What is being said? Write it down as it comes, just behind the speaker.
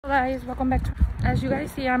Hello guys, welcome back to, as you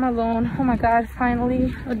guys see, I'm alone. Oh my god,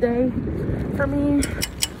 finally a day for me.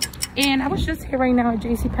 And I was just here right now at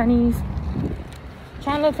JCPenney's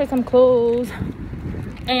trying to look for some clothes,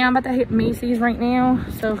 and I'm about to hit Macy's right now.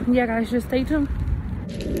 So yeah guys, just stay tuned.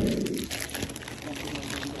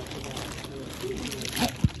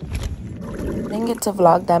 Didn't get to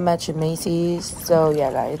vlog that much at Macy's, so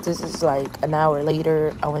yeah guys, this is like an hour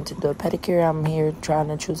later. I went to do a pedicure. I'm here trying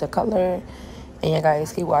to choose a color, and yeah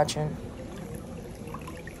guys, keep watching.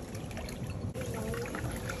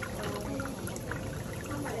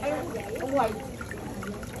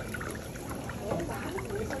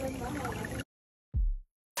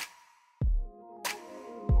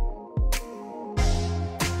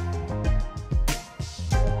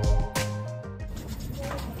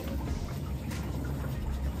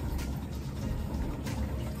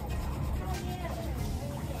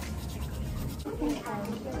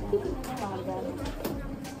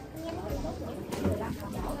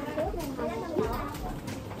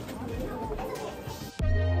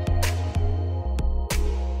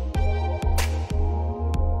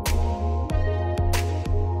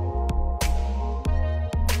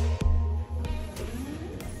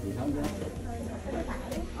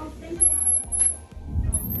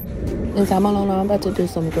 Since I'm alone, I'm about to do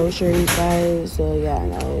some groceries, guys. So yeah,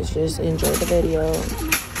 guys, just enjoy the video.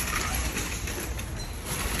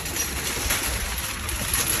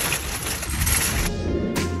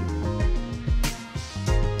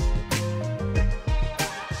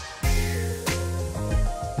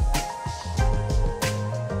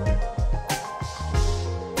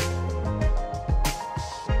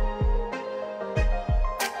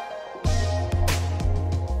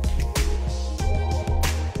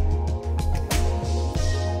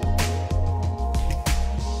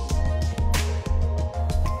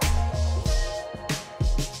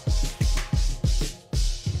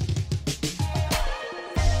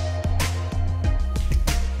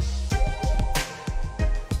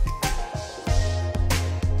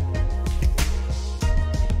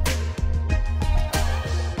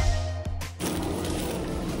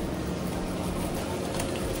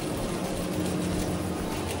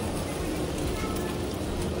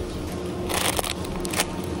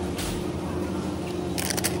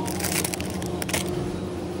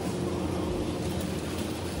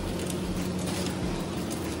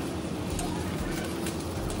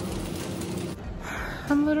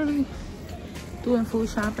 I'm literally doing food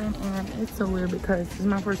shopping, and it's so weird because it's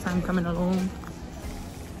my first time coming alone.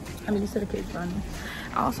 I'm used to the kids running.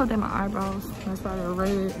 I also did my eyebrows. That's why they're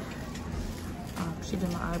red. She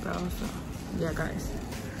did my eyebrows. So yeah guys,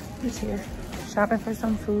 just here shopping for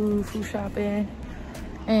some food shopping.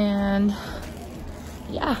 And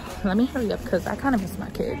yeah, let me hurry up because I kind of miss my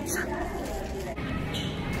kids.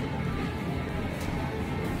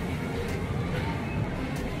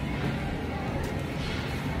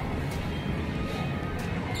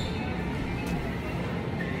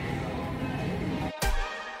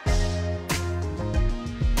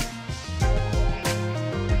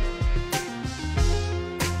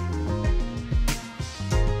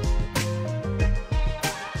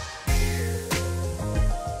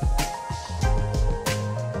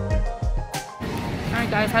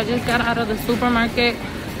 Guys, I just got out of the supermarket.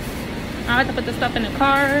 I had to put the stuff in the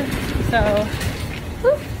car, so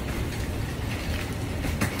whew.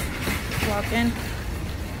 Walk in.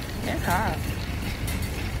 It's hot.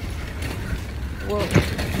 Whoa.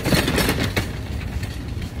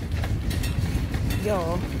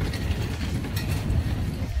 Yo,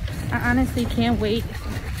 I honestly can't wait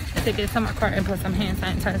to get to my car and put some hand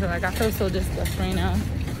sanitizer. Like, I feel so disgusted right now.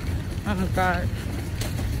 Oh my god,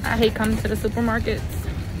 I hate coming to the supermarkets.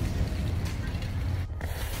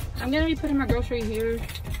 I'm gonna be putting my grocery here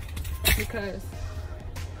because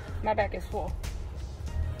my back is full.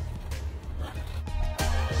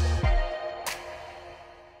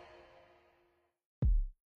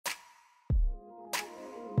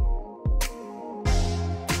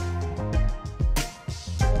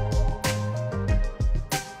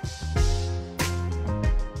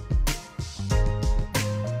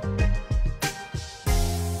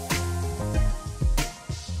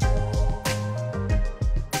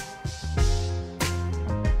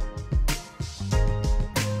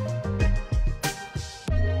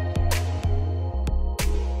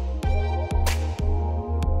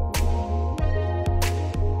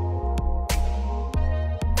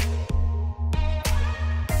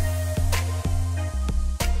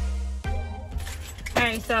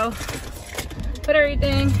 Alright, so put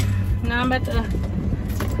everything. Now I'm about to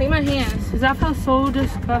clean my hands because I feel so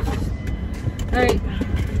disgusted. Like,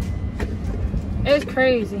 it's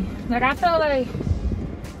crazy. Like, I feel like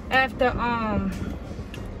after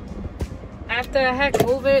I had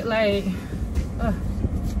COVID, like,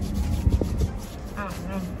 I don't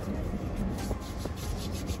know.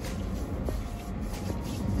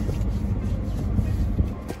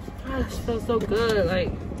 I just felt so good.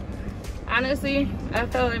 Like, honestly, I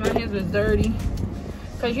felt like my hands was dirty.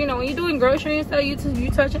 Cause you know, when you're doing grocery and stuff,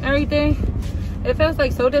 you touching everything, it feels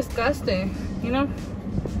like so disgusting, you know?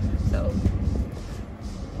 So,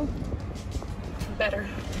 better.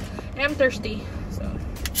 And I'm thirsty, so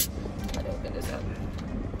I'll open this up.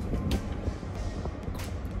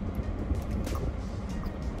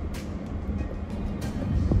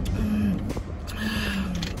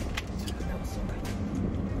 That was so good.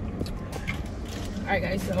 Alright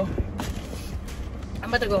guys, so I'm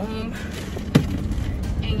about to go home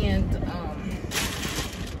and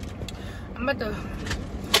I'm about to,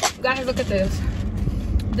 guys, look at this.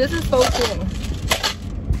 This is so cool.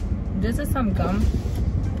 This is some gum.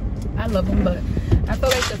 I love them, but I feel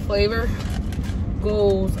like the flavor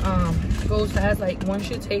goes fast. Like once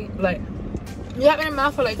you take, like, you have it in your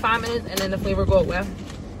mouth for like 5 minutes and then the flavor go away.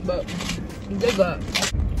 But they're good.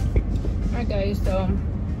 Alright guys, so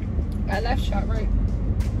I left ShopRite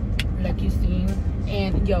like you seen,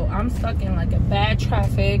 and yo, I'm stuck in like a bad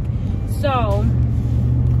traffic. So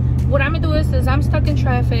what I'm gonna do is, since I'm stuck in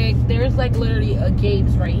traffic, there's like literally a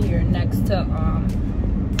Gabe's right here next to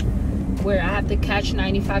where I have to catch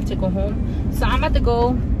 95 to go home. So I'm about to go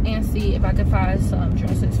and see if I can find some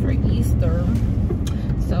dresses for Easter.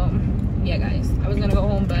 So yeah guys, I was gonna go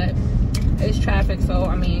home, but it's traffic, so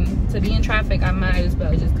I mean, to be in traffic, I might as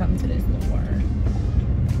well just come to this store.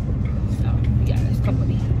 So yeah guys, come with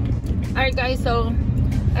me. All right guys, so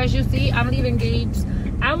as you see, I'm leaving Gabe's.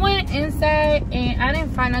 I went inside and I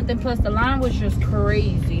didn't find nothing, plus the line was just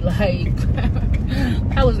crazy. Like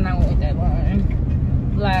I was not with that line.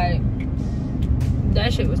 Like,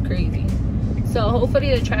 that shit was crazy. So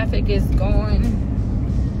hopefully the traffic is going.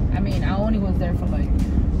 I mean, I only was there for like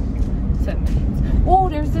 7 minutes. Oh,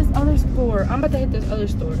 there's this other store. I'm about to hit this other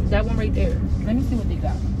store. That one right there. Let me see what they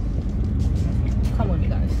got. Come with me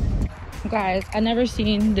guys. Guys, I never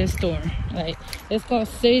seen this store. Like, it's called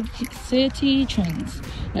City Trends.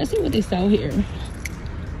 Let's see what they sell here.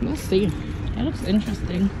 Let's see. That looks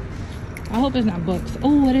interesting. I hope it's not books.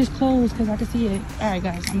 Oh, it is closed because I can see it. All right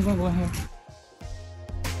guys, I'm gonna go in here.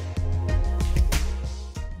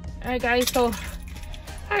 All right guys, so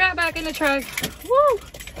I got back in the truck. Woo!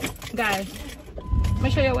 Guys, let me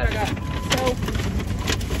show you what I got. So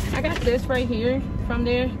I got this right here from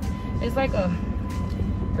there. It's like a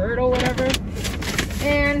girdle, whatever.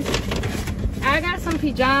 And I got some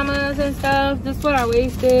pajamas and stuff. This is what I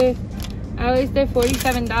wasted. I wasted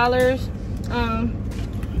 $47.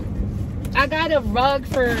 I got a rug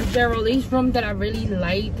for Geraldine's room that I really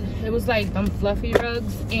liked. It was like them fluffy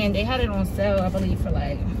rugs, and they had it on sale, I believe, for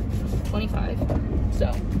like $25. So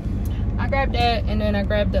I grabbed that, and then I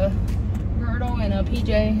grabbed the girdle and a PJ,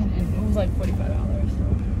 and it was like $45. So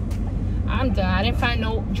I'm done. I didn't find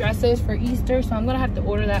no dresses for Easter, so I'm gonna have to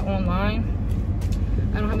order that online.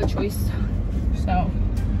 I don't have a choice. So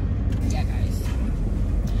yeah guys,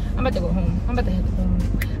 I'm about to go home. I'm about to head home.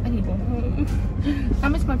 I need to go home. I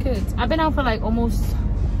miss my kids. I've been out for like almost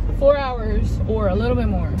 4 hours or a little bit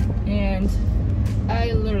more, and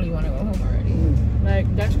I literally want to go home already. Like,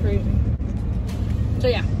 that's crazy. So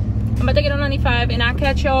yeah, I'm about to get on 95 and I'll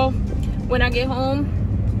catch y'all when I get home.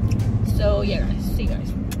 So yeah guys, see you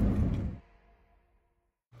guys.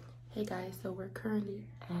 Hey guys, so we're currently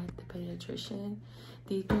at the pediatrician.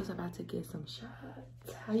 These girls are about to get some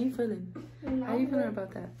shots. How you feeling? How you feeling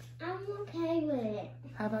about that? I'm okay with it.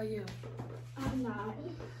 How about you? I'm not.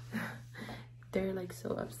 They're like so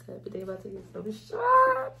upset, but they about to get some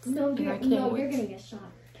shots. No, you're gonna get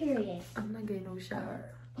shot. Period. I'm not getting no shot.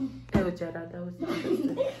 That was Jedi. That was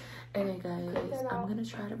disgusting. Anyway, guys, I'm gonna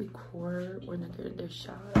try to record when they're getting their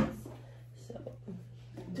shots. So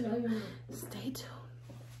stay tuned.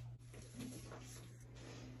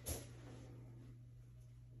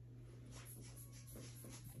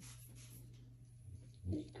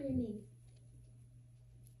 Screaming.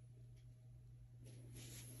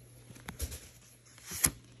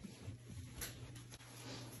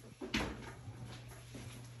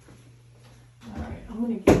 I'm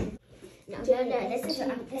gonna get it. No, this is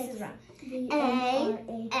wrong. This is wrong.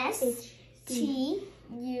 A-S-T-U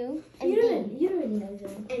and D. You don't know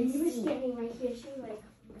that. And she was standing right here. She was like,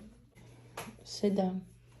 sit down.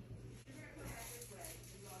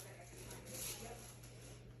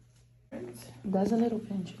 That's a little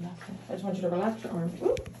pinch, nothing. I just want you to relax your arm.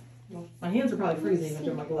 Ooh. My hands are probably freezing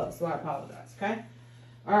under my gloves, so I apologize, okay?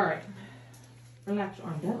 All right. Relax your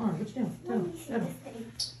arm. That arm, what you doing? Down.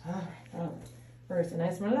 First,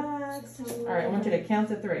 nice and relaxed. All right, I want you to count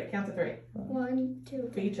to 3. Count to 3. 1, 2.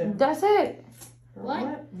 For each of them. That's it.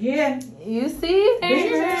 What? Yeah. You see?